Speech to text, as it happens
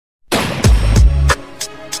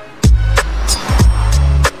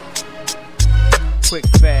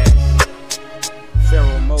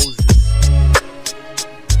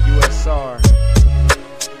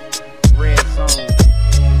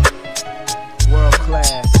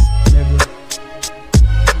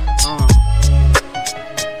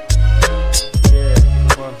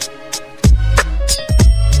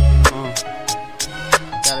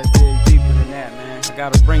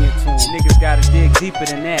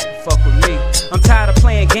had to fuck with me. I'm tired of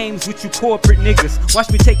playing games with you corporate niggas. Watch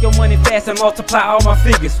me take your money fast and multiply all my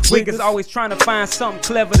figures. Wiggers always trying to find something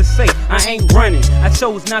clever to say. I ain't running, I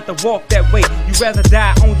chose not to walk that way. You rather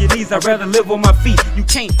die on your knees, I'd rather live on my feet. You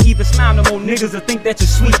can't even smile no more niggas or think that you're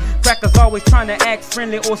sweet. Crackers always trying to act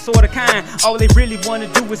friendly or sorta kind. All they really wanna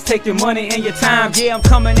do is take your money and your time. Yeah, I'm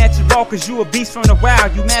coming at you raw cause you a beast from the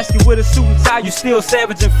wild. You masking with a suit and tie, you still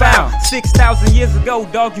savage and foul. 6,000 years ago,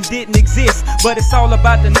 dog, you didn't exist. But it's all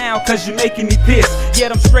about the now cause you're making me pissed. Yeah,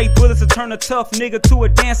 them straight bullets will turn a tough nigga to a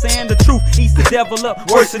dancer. And the truth eats the devil up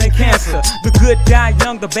worse than cancer. The good die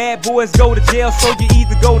young, the bad boys go to jail. So you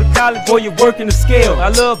either go to college or you're working the scale. I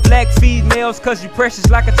love black females cause you precious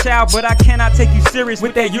like a child. But I cannot take you serious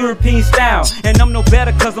with that European style. And I'm no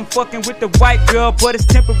better cause I'm fucking with the white girl. But it's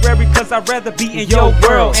temporary cause I'd rather be in your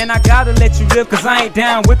world. And I gotta let you live cause I ain't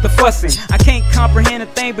down with the fussing. I can't comprehend a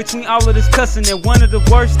thing between all of this cussing. And one of the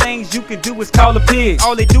worst things you can do is call a pig.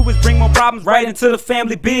 All they do is bring more problems right into the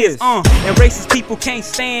family biz. And racist people can't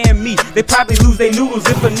stand me. They probably lose their noodles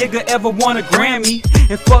if a nigga ever won a Grammy.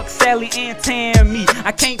 And fuck Sally and Tammy.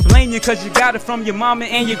 I can't blame you cause you got it from your mama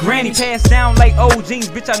and your granny. Passed down like old jeans,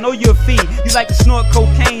 bitch, I know you're a fiend. You like to snort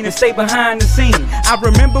cocaine and stay behind the scene. I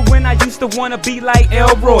remember when I used to wanna be like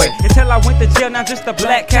Elroy, until I went to jail, now just a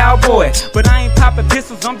black cowboy. But I ain't popping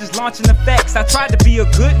pistols, I'm just launching the facts. I tried to be a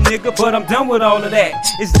good nigga, but I'm done with all of that.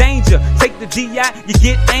 It's danger, take the DI, you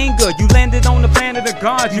get anger. You landed on the planet of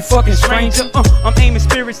God, you fucking stranger. I'm aiming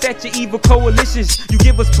spirits at your evil coalitions. You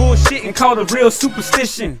give us bullshit and call it real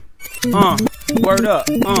superstition. Word up,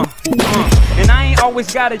 And I ain't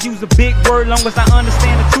always gotta use a big word, long as I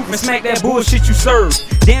understand the truth and smack that bullshit you serve.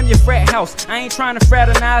 Damn your frat house, I ain't trying to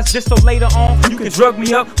fraternize just so later on you can drug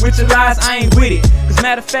me up with your lies. I ain't with it, cause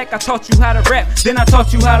matter of fact I taught you how to rap, then I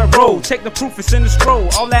taught you how to roll. Check the proof, it's in the scroll.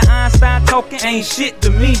 All that Einstein talking ain't shit to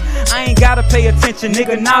me. I ain't gotta pay attention,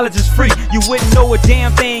 nigga, knowledge is free. You wouldn't know a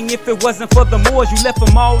damn thing if it wasn't for the Moors. You left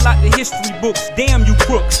them all out the history books, damn you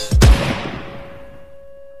crooks.